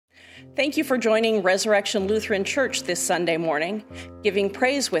Thank you for joining Resurrection Lutheran Church this Sunday morning, giving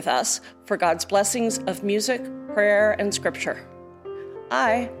praise with us for God's blessings of music, prayer, and scripture.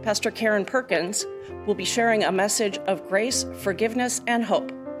 I, Pastor Karen Perkins, will be sharing a message of grace, forgiveness, and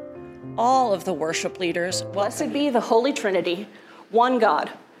hope. All of the worship leaders, blessed be the Holy Trinity, one God,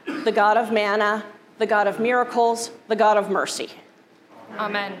 the God of manna, the God of miracles, the God of mercy.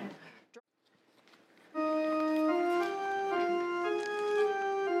 Amen.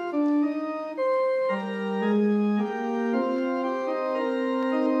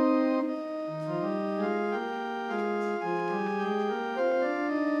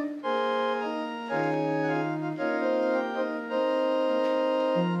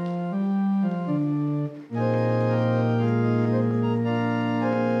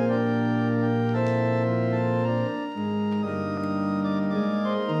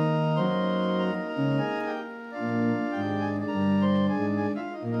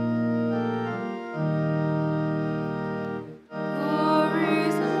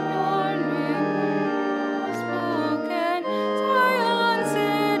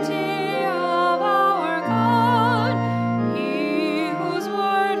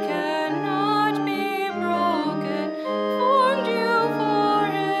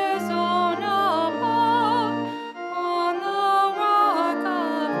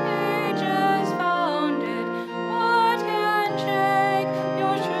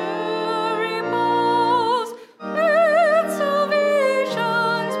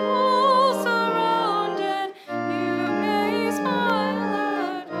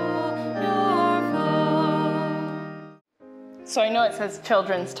 So I know it says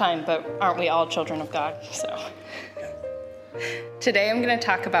children's time, but aren't we all children of God? So today I'm going to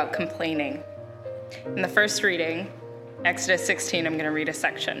talk about complaining. In the first reading, Exodus 16, I'm going to read a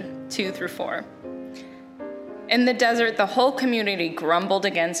section, 2 through 4. In the desert, the whole community grumbled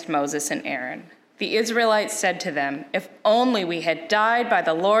against Moses and Aaron. The Israelites said to them, "If only we had died by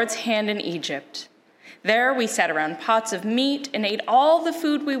the Lord's hand in Egypt. There we sat around pots of meat and ate all the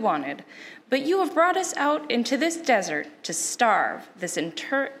food we wanted. But you have brought us out into this desert to starve this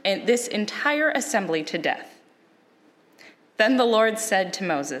entire assembly to death." Then the Lord said to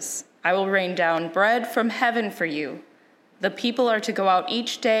Moses, "I will rain down bread from heaven for you. The people are to go out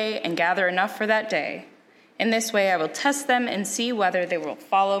each day and gather enough for that day. In this way I will test them and see whether they will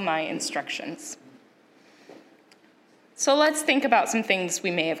follow my instructions." So let's think about some things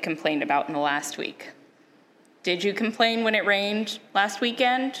we may have complained about in the last week. Did you complain when it rained last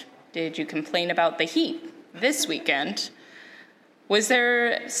weekend? Did you complain about the heat this weekend? Was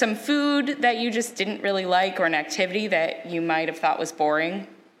there some food that you just didn't really like or an activity that you might have thought was boring?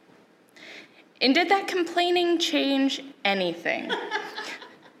 And did that complaining change anything?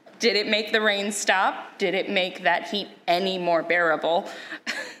 Did it make the rain stop? Did it make that heat any more bearable?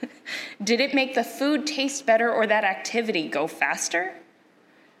 Did it make the food taste better or that activity go faster?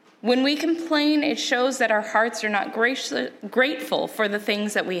 When we complain, it shows that our hearts are not grateful for the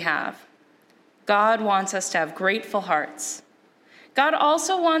things that we have. God wants us to have grateful hearts. God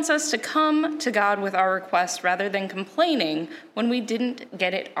also wants us to come to God with our requests rather than complaining when we didn't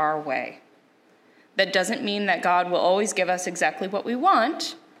get it our way. That doesn't mean that God will always give us exactly what we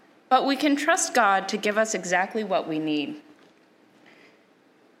want, but we can trust God to give us exactly what we need.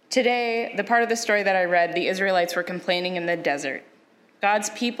 Today, the part of the story that I read, the Israelites were complaining in the desert.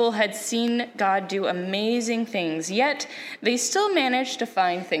 God's people had seen God do amazing things, yet they still managed to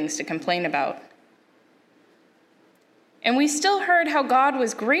find things to complain about. And we still heard how God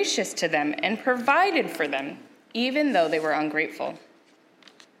was gracious to them and provided for them, even though they were ungrateful.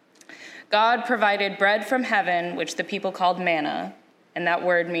 God provided bread from heaven, which the people called manna, and that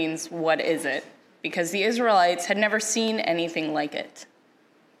word means, "what is it?" because the Israelites had never seen anything like it.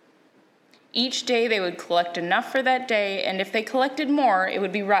 Each day they would collect enough for that day, and if they collected more, it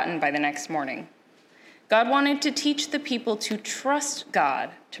would be rotten by the next morning. God wanted to teach the people to trust God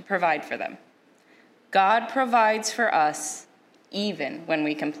to provide for them. God provides for us even when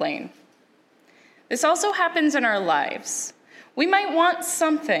we complain. This also happens in our lives. We might want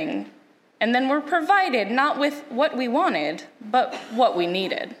something, and then we're provided not with what we wanted, but what we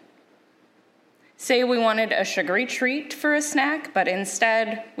needed. Say we wanted a sugary treat for a snack, but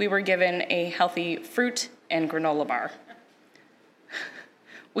instead we were given a healthy fruit and granola bar.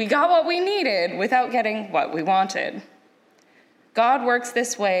 We got what we needed without getting what we wanted. God works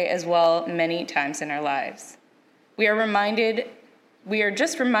this way as well many times in our lives. We are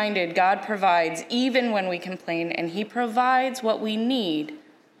just reminded God provides even when we complain, and he provides what we need,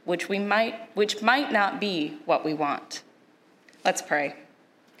 which might not be what we want. Let's pray.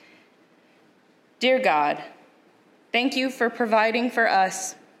 Dear God, thank you for providing for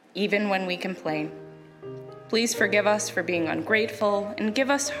us even when we complain. Please forgive us for being ungrateful and give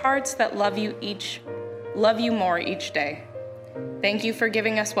us hearts that love you more each day. Thank you for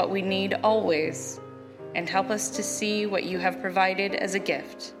giving us what we need always, and help us to see what you have provided as a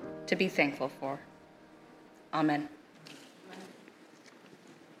gift to be thankful for. Amen.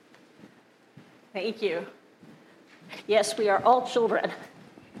 Thank you. Yes, we are all children,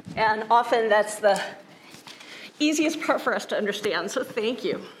 and often that's the easiest part for us to understand, so thank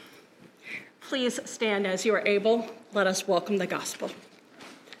you. Please stand as you are able. Let us welcome the gospel.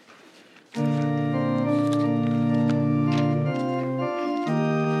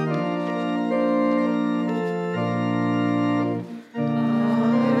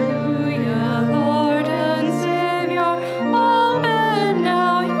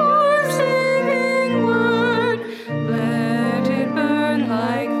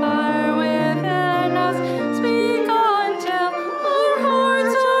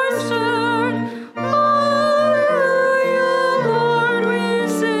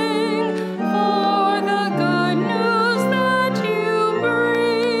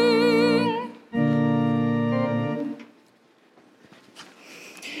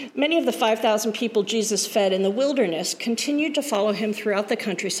 Many of the 5,000 people Jesus fed in the wilderness continued to follow him throughout the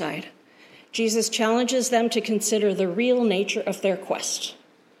countryside. Jesus challenges them to consider the real nature of their quest.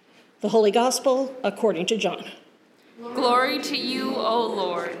 The Holy Gospel according to John. Glory to you, O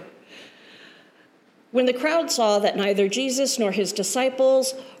Lord. When the crowd saw that neither Jesus nor his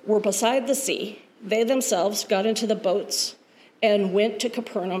disciples were beside the sea, they themselves got into the boats and went to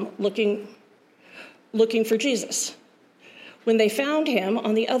Capernaum looking for Jesus. When they found him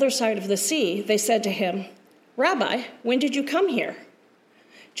on the other side of the sea, they said to him, "Rabbi, when did you come here?"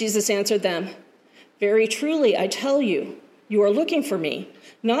 Jesus answered them, "Very truly, I tell you, you are looking for me,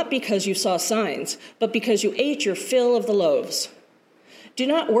 not because you saw signs, but because you ate your fill of the loaves. Do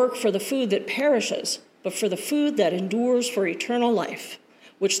not work for the food that perishes, but for the food that endures for eternal life,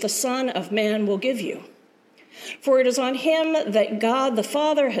 which the Son of Man will give you. For it is on him that God the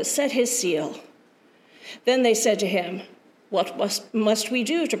Father has set his seal." Then they said to him, "What must we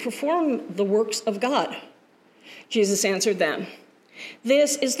do to perform the works of God?" Jesus answered them,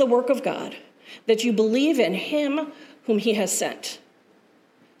 "This is the work of God, that you believe in him whom he has sent."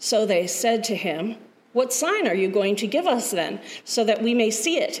 So they said to him, "What sign are you going to give us then, so that we may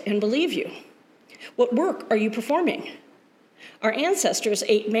see it and believe you? What work are you performing? Our ancestors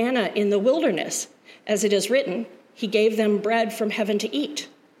ate manna in the wilderness. As it is written, he gave them bread from heaven to eat."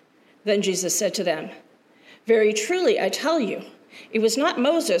 Then Jesus said to them, "Very truly, I tell you, it was not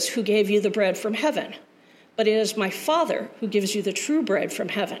Moses who gave you the bread from heaven, but it is my Father who gives you the true bread from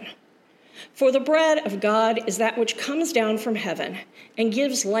heaven. For the bread of God is that which comes down from heaven and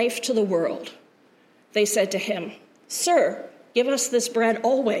gives life to the world." They said to him, "Sir, give us this bread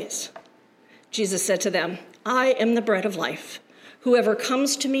always." Jesus said to them, "I am the bread of life. Whoever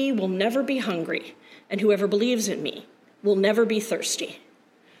comes to me will never be hungry, and whoever believes in me will never be thirsty."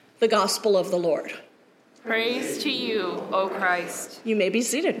 The Gospel of the Lord. Praise to you, O Christ. You may be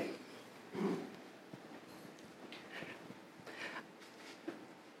seated.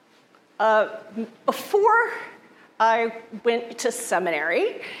 Before I went to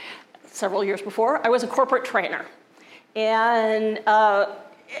seminary, several years before, I was a corporate trainer. And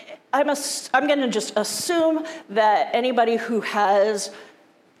I'm going to just assume that anybody who has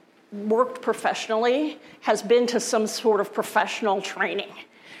worked professionally has been to some sort of professional training.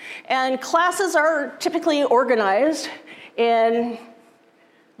 And classes are typically organized in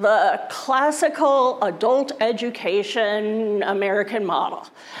the classical adult education American model,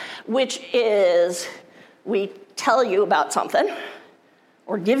 which is we tell you about something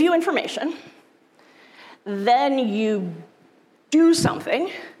or give you information, then you do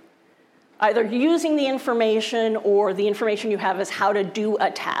something, either using the information or the information you have is how to do a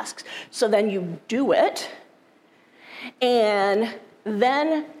task. So then you do it, and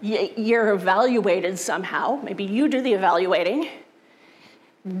then you're evaluated somehow. Maybe you do the evaluating.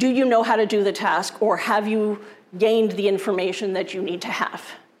 Do you know how to do the task, or have you gained the information that you need to have?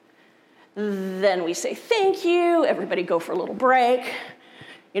 Then we say thank you, everybody go for a little break.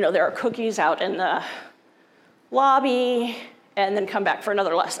 You know, there are cookies out in the lobby, and then come back for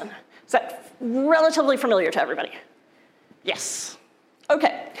another lesson. Is that relatively familiar to everybody? Yes.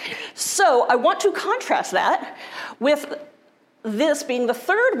 Okay, so I want to contrast that with this being the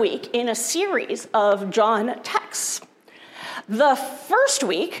third week in a series of John texts. The first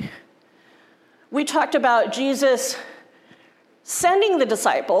week, we talked about Jesus sending the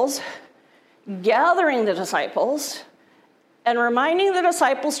disciples, gathering the disciples, and reminding the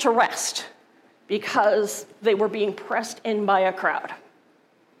disciples to rest because they were being pressed in by a crowd.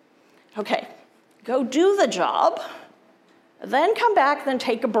 Okay, go do the job, then come back, then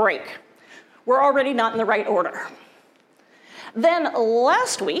take a break. We're already not in the right order. Then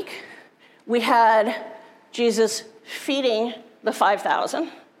last week, we had Jesus feeding the 5,000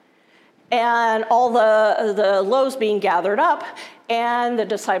 and all the loaves being gathered up and the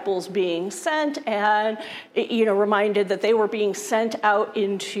disciples being sent and, reminded that they were being sent out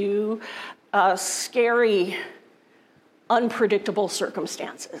into scary, unpredictable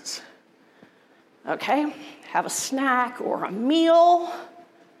circumstances. Okay, have a snack or a meal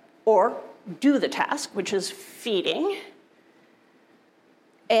or do the task, which is feeding,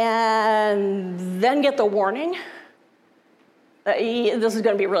 and then get the warning that this is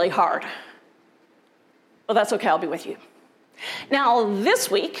going to be really hard. Well, that's okay, I'll be with you. Now,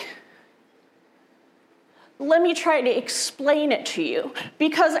 this week, let me try to explain it to you,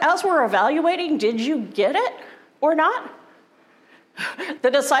 because as we're evaluating, did you get it or not? The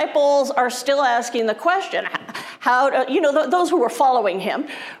disciples are still asking the question, those who were following him,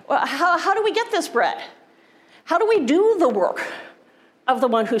 how do we get this bread? How do we do the work of the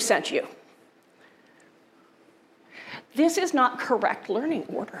one who sent you? This is not correct learning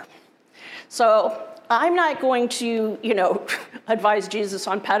order. So I'm not going to, advise Jesus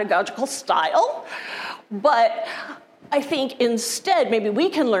on pedagogical style, but I think instead maybe we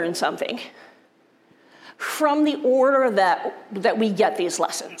can learn something from the order that we get these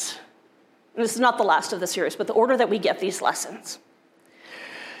lessons. And this is not the last of the series, but the order that we get these lessons.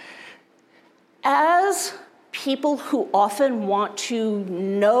 As people who often want to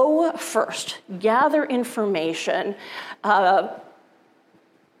know first, gather information, have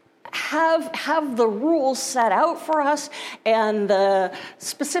the rules set out for us and the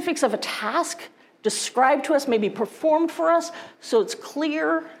specifics of a task described to us, maybe performed for us, so it's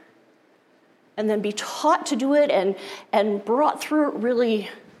clear, and then be taught to do it and brought through it really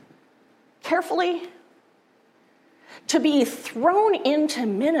carefully. To be thrown into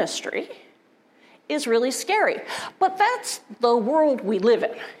ministry is really scary. But that's the world we live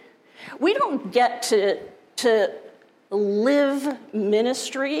in. We don't get to live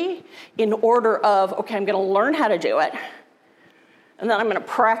ministry in order of, okay, I'm going to learn how to do it, and then I'm going to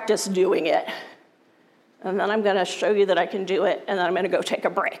practice doing it, and then I'm going to show you that I can do it, and then I'm going to go take a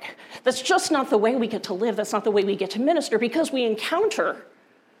break. That's just not the way we get to live. That's not the way we get to minister, because we encounter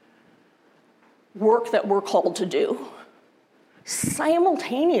work that we're called to do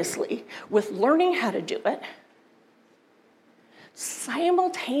simultaneously with learning how to do it,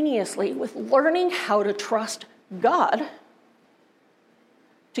 simultaneously with learning how to trust God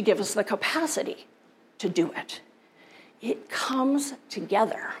to give us the capacity to do it. It comes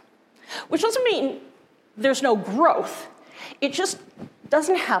together, which doesn't mean there's no growth. It just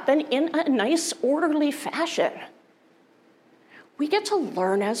doesn't happen in a nice, orderly fashion. We get to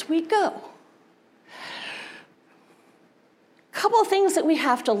learn as we go. A couple of things that we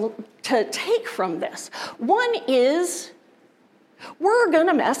have to take from this. One is, we're going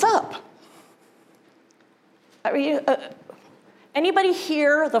to mess up. I mean, anybody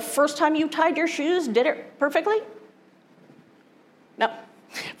here, the first time you tied your shoes, did it perfectly? No.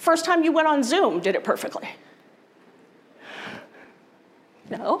 First time you went on Zoom, did it perfectly?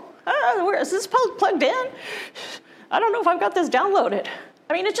 No. Where is this plugged in? I don't know if I've got this downloaded.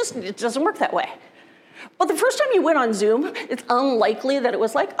 I mean, it doesn't work that way. But the first time you went on Zoom, it's unlikely that it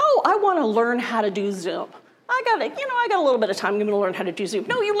was like, oh, I want to learn how to do Zoom. I got a little bit of time, I'm going to learn how to do Zoom.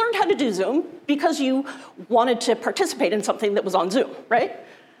 No, you learned how to do Zoom because you wanted to participate in something that was on Zoom, right?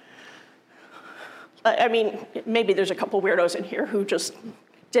 I mean, maybe there's a couple weirdos in here who just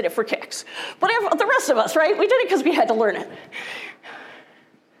did it for kicks. But the rest of us, right? We did it because we had to learn it.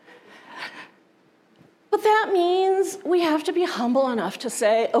 But that means we have to be humble enough to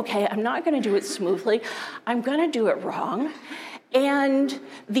say, okay, I'm not going to do it smoothly. I'm going to do it wrong. And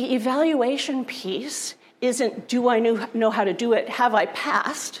the evaluation piece isn't, do I know how to do it? Have I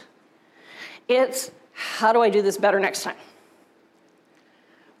passed? It's, how do I do this better next time?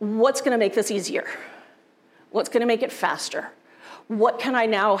 What's going to make this easier? What's going to make it faster? What can I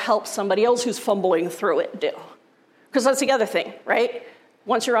now help somebody else who's fumbling through it do? Because that's the other thing, right?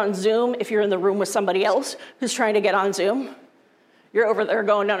 Once you're on Zoom, if you're in the room with somebody else who's trying to get on Zoom, you're over there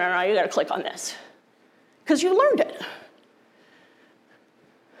going, no, you got to click on this. Because you learned it.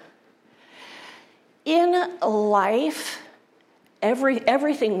 In life,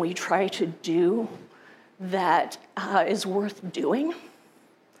 everything we try to do that is worth doing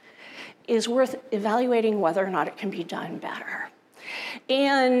is worth evaluating whether or not it can be done better.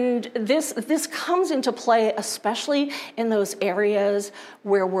 And this comes into play especially in those areas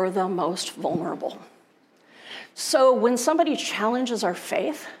where we're the most vulnerable. So when somebody challenges our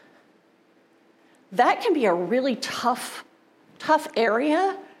faith, that can be a really tough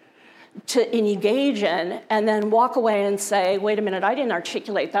area to engage in and then walk away and say, wait a minute, I didn't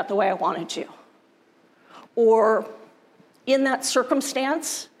articulate that the way I wanted to. Or in that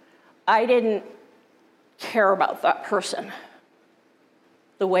circumstance, I didn't care about that person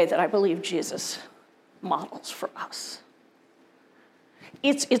the way that I believe Jesus models for us.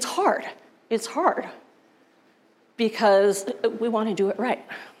 It's hard. It's hard because we want to do it right.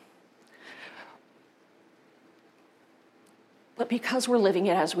 But because we're living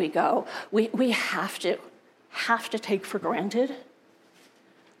it as we go, we have to take for granted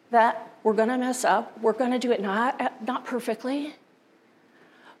that we're going to mess up. We're going to do it not perfectly.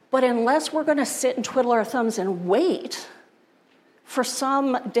 But unless we're going to sit and twiddle our thumbs and wait for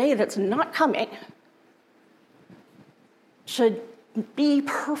some day that's not coming to be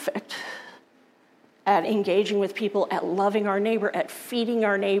perfect at engaging with people, at loving our neighbor, at feeding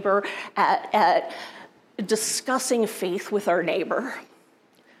our neighbor, at discussing faith with our neighbor,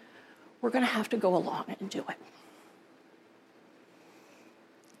 we're going to have to go along and do it.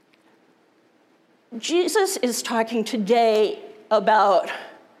 Jesus is talking today about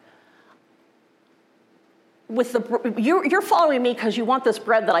you're following me because you want this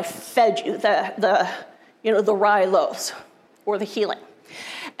bread that I fed you, the rye loaves or the healing.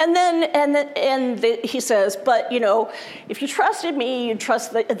 And then he says, but if you trusted me, you'd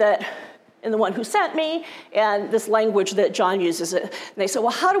trust that in the one who sent me, and this language that John uses. And they say,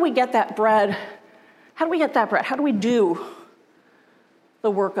 well, how do we get that bread? How do we get that bread? How do we do the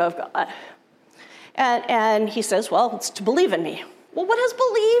work of God? And he says, well, it's to believe in me. Well, what does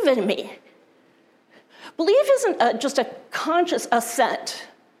believe in me? Belief isn't just a conscious assent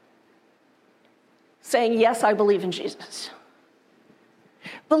saying, yes, I believe in Jesus.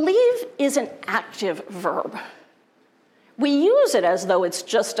 Believe is an active verb. We use it as though it's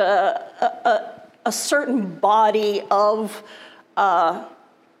just a certain body of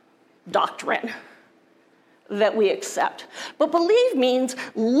doctrine that we accept. But believe means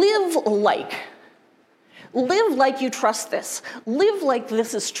live like. Live like you trust this. Live like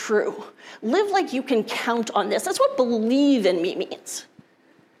this is true. Live like you can count on this. That's what believe in me means.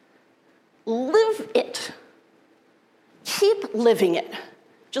 Live it. Keep living it,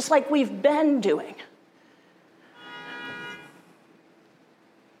 just like we've been doing.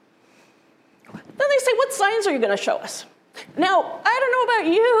 Then they say, what signs are you going to show us? Now, I don't know about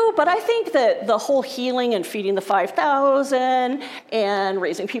you, but I think that the whole healing and feeding the 5,000 and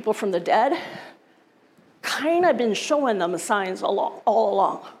raising people from the dead kind of been showing them signs all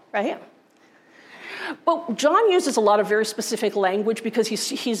along, right? But John uses a lot of very specific language because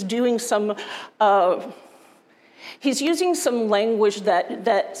he's doing some, he's using some language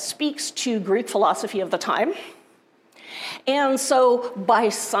that speaks to Greek philosophy of the time. And so by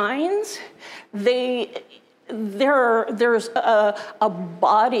signs, there's a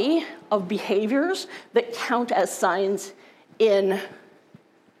body of behaviors that count as signs in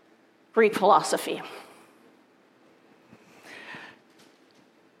Greek philosophy.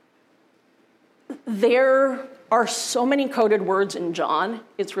 There are so many coded words in John.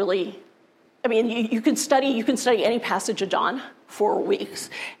 It's really, you can study any passage of John for weeks,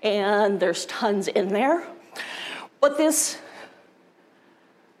 and there's tons in there. But this,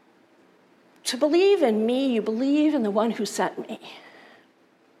 to believe in me, you believe in the one who sent me.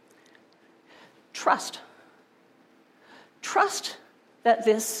 Trust. Trust that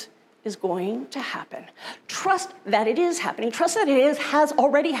this is going to happen. Trust that it is happening. Trust that has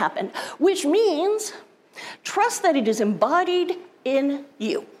already happened, which means trust that it is embodied in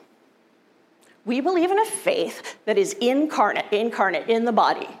you. We believe in a faith that is incarnate in the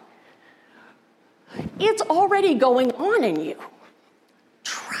body. It's already going on in you.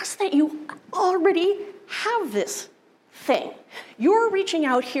 Trust that you already have this thing. You're reaching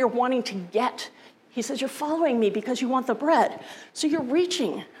out here wanting to get, he says, you're following me because you want the bread. So you're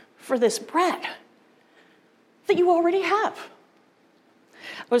reaching for this bread that you already have.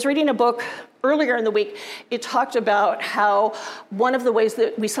 I was reading a book earlier in the week. It talked about how one of the ways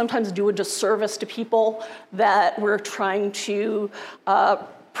that we sometimes do a disservice to people that we're trying to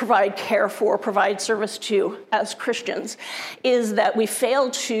provide care for, provide service to as Christians, is that we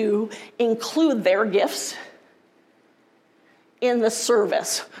fail to include their gifts in the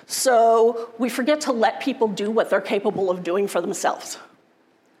service. So we forget to let people do what they're capable of doing for themselves.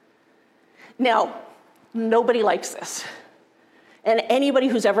 Now, nobody likes this. And anybody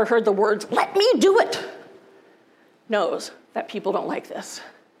who's ever heard the words, let me do it, knows that people don't like this.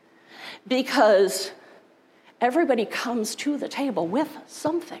 Because everybody comes to the table with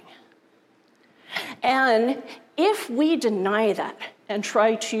something. And if we deny that and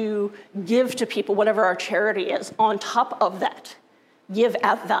try to give to people whatever our charity is on top of that. Give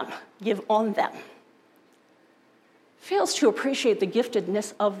at them, give on them. Fails to appreciate the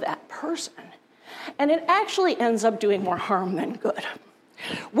giftedness of that person. And it actually ends up doing more harm than good.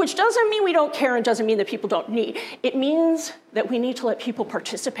 Which doesn't mean we don't care and doesn't mean that people don't need. It means that we need to let people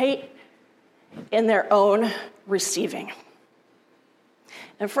participate in their own receiving.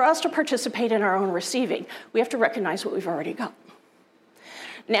 And for us to participate in our own receiving, we have to recognize what we've already got.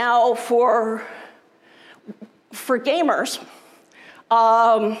 Now, for gamers,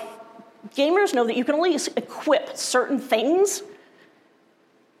 gamers know that you can only equip certain things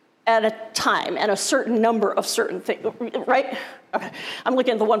at a time and a certain number of certain things, right? Okay, I'm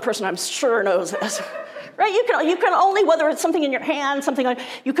looking at the one person I'm sure knows this, right? You can only, whether it's something in your hand, something like,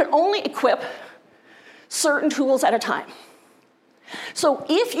 you can only equip certain tools at a time. So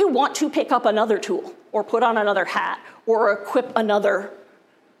if you want to pick up another tool or put on another hat or equip another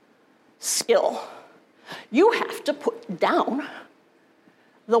skill, you have to put down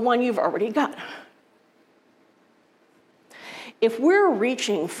the one you've already got. If we're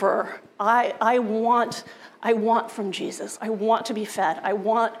reaching for, I want from Jesus, I want to be fed, I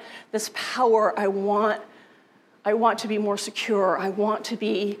want this power, I want to be more secure, I want to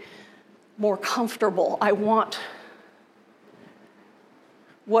be more comfortable,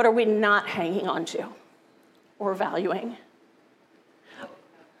 what are we not hanging on to or valuing?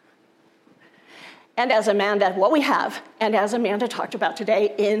 And as Amanda, what we have, and as Amanda talked about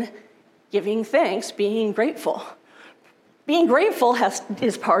today in giving thanks, being grateful. Being grateful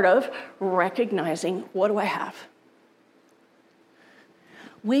is part of recognizing, what do I have?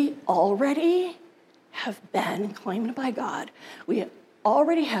 We already have been claimed by God. We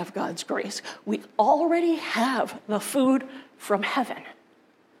already have God's grace. We already have the food from heaven.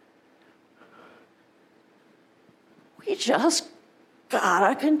 We just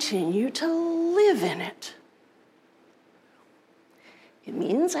gotta continue to live in it. It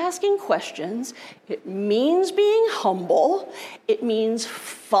means asking questions. It means being humble. It means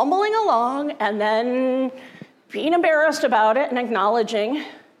fumbling along and then being embarrassed about it and acknowledging.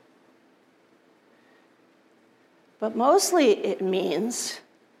 But mostly it means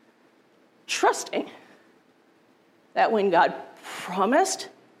trusting that when God promised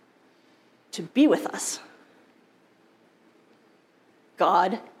to be with us,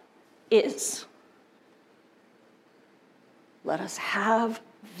 God is. Let us have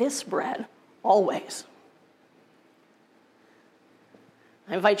this bread always.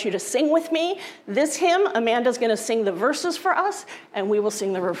 I invite you to sing with me this hymn. Amanda's going to sing the verses for us, and we will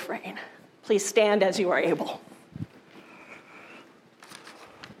sing the refrain. Please stand as you are able.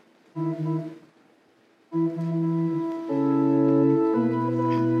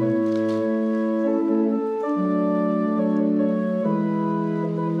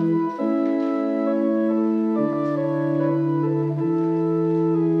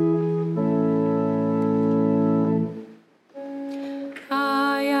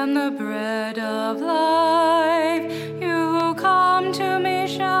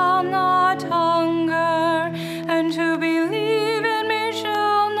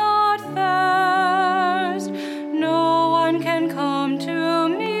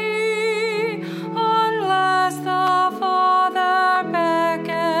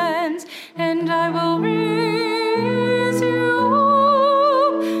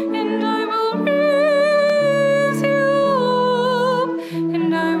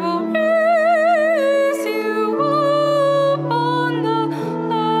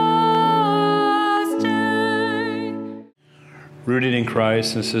 Rooted in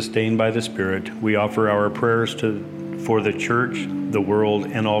Christ and sustained by the Spirit, we offer our prayers for the church, the world,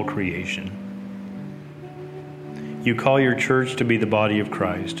 and all creation. You call your church to be the body of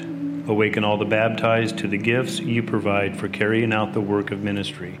Christ. Awaken all the baptized to the gifts you provide for carrying out the work of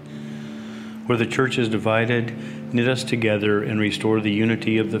ministry. Where the church is divided, knit us together and restore the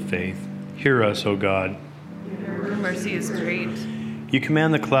unity of the faith. Hear us, O God. Your mercy is great. You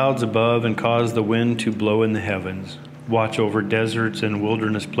command the clouds above and cause the wind to blow in the heavens. Watch over deserts and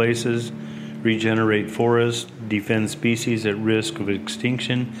wilderness places, regenerate forests, defend species at risk of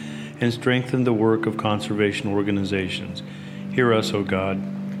extinction, and strengthen the work of conservation organizations. Hear us, O God.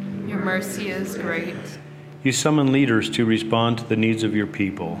 Your mercy is great. You summon leaders to respond to the needs of your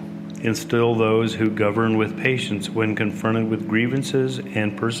people. Instill those who govern with patience when confronted with grievances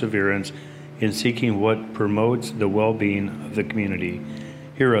and perseverance in seeking what promotes the well-being of the community.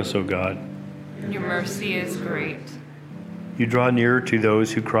 Hear us, O God. Your mercy is great. You draw near to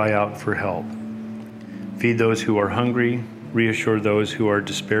those who cry out for help. Feed those who are hungry, reassure those who are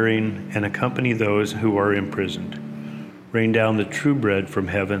despairing, and accompany those who are imprisoned. Rain down the true bread from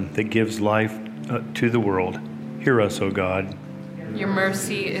heaven that gives life to the world. Hear us, O God. Your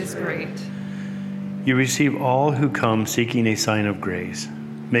mercy is great. You receive all who come seeking a sign of grace.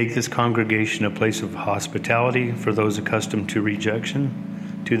 Make this congregation a place of hospitality for those accustomed to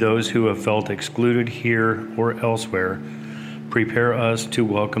rejection, to those who have felt excluded here or elsewhere. Prepare us to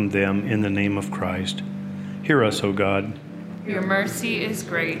welcome them in the name of Christ. Hear us, O God. Your mercy is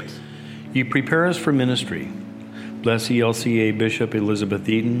great. You prepare us for ministry. Bless ELCA Bishop Elizabeth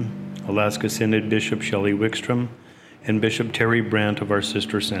Eden, Alaska Synod Bishop Shelley Wickstrom, and Bishop Terry Brandt of our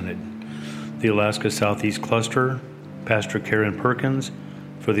sister synod. The Alaska Southeast Cluster, Pastor Karen Perkins,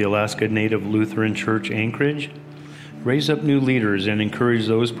 for the Alaska Native Lutheran Church Anchorage. Raise up new leaders and encourage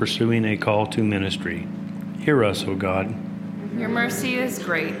those pursuing a call to ministry. Hear us, O God. Your mercy is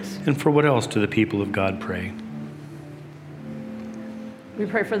great. And for what else do the people of God pray? We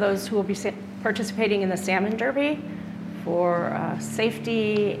pray for those who will be participating in the Salmon Derby, for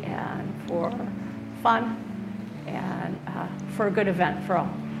safety and for fun and for a good event for all.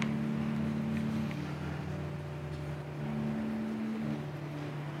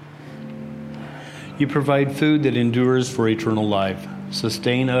 You provide food that endures for eternal life.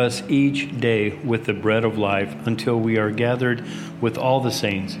 Sustain us each day with the bread of life until we are gathered with all the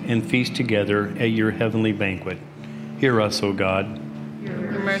saints and feast together at your heavenly banquet. Hear us, O God.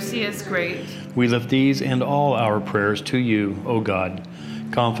 Your mercy is great. We lift these and all our prayers to you, O God,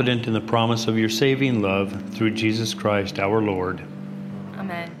 confident in the promise of your saving love through Jesus Christ our Lord.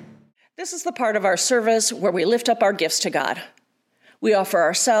 Amen. This is the part of our service where we lift up our gifts to God. We offer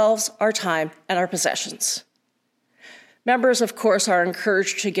ourselves, our time, and our possessions. Members, of course, are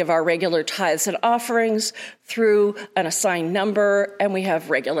encouraged to give our regular tithes and offerings through an assigned number, and we have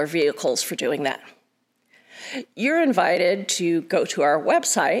regular vehicles for doing that. You're invited to go to our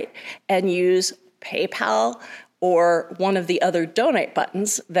website and use PayPal or one of the other donate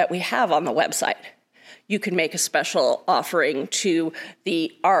buttons that we have on the website. You can make a special offering to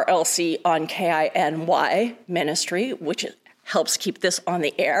the RLC on KINY ministry, which helps keep this on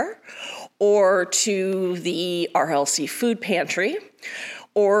the air, or to the RLC Food Pantry,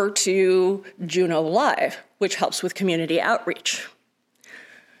 or to Juneau Live, which helps with community outreach.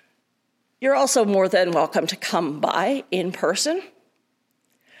 You're also more than welcome to come by in person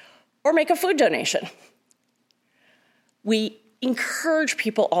or make a food donation. We encourage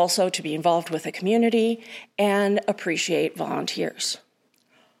people also to be involved with the community and appreciate volunteers.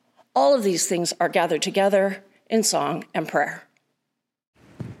 All of these things are gathered together in song and prayer.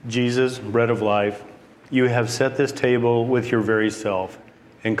 Jesus, bread of life, you have set this table with your very self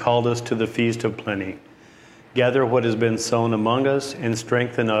and called us to the feast of plenty. Gather what has been sown among us and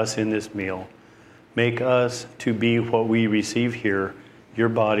strengthen us in this meal. Make us to be what we receive here, your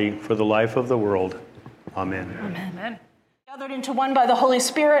body for the life of the world. Amen. Amen. Amen. Gathered into one by the Holy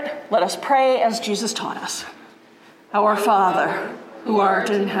Spirit, let us pray as Jesus taught us. Our Father, who art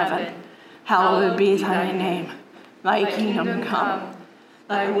in heaven, hallowed be thy name. Thy kingdom come,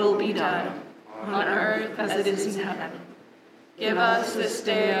 thy will be done, on earth as it is in heaven. Give us this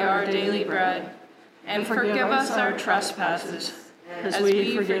day our daily bread, and forgive us our trespasses, as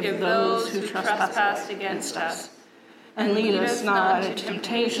we forgive those who trespass against us. And lead us not into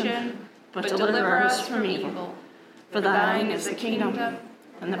temptation, but deliver us from evil. For thine is the kingdom,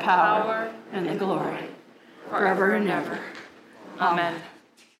 and the power, and the glory, forever and ever. Amen.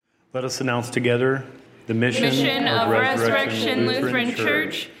 Let us announce together the mission of Resurrection Lutheran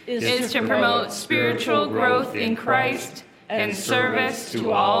Church is to promote spiritual growth in Christ and service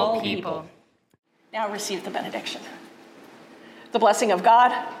to all people. Now receive the benediction. The blessing of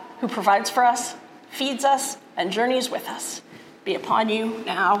God, who provides for us, feeds us, and journeys with us, be upon you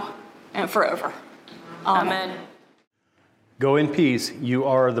now and forever. Amen. Go in peace. You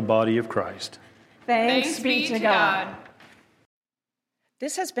are the body of Christ. Thanks be to God.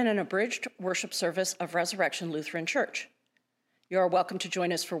 This has been an abridged worship service of Resurrection Lutheran Church. You are welcome to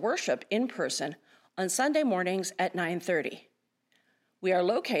join us for worship in person on Sunday mornings at 9:30. We are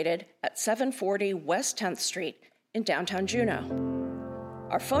located at 740 West 10th Street in downtown Juneau.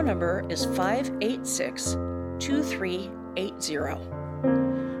 Our phone number is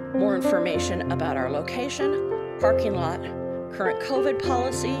 586-2380. More information about our location, parking lot, current COVID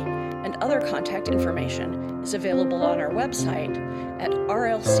policy, and other contact information is available on our website at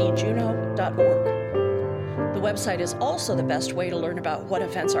rlcjuneau.org. The website is also the best way to learn about what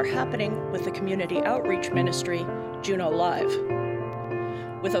events are happening with the community outreach ministry, Juneau Live.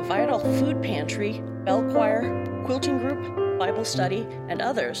 With a vital food pantry, bell choir, quilting group, Bible study, and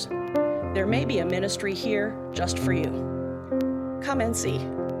others, there may be a ministry here just for you. Come and see.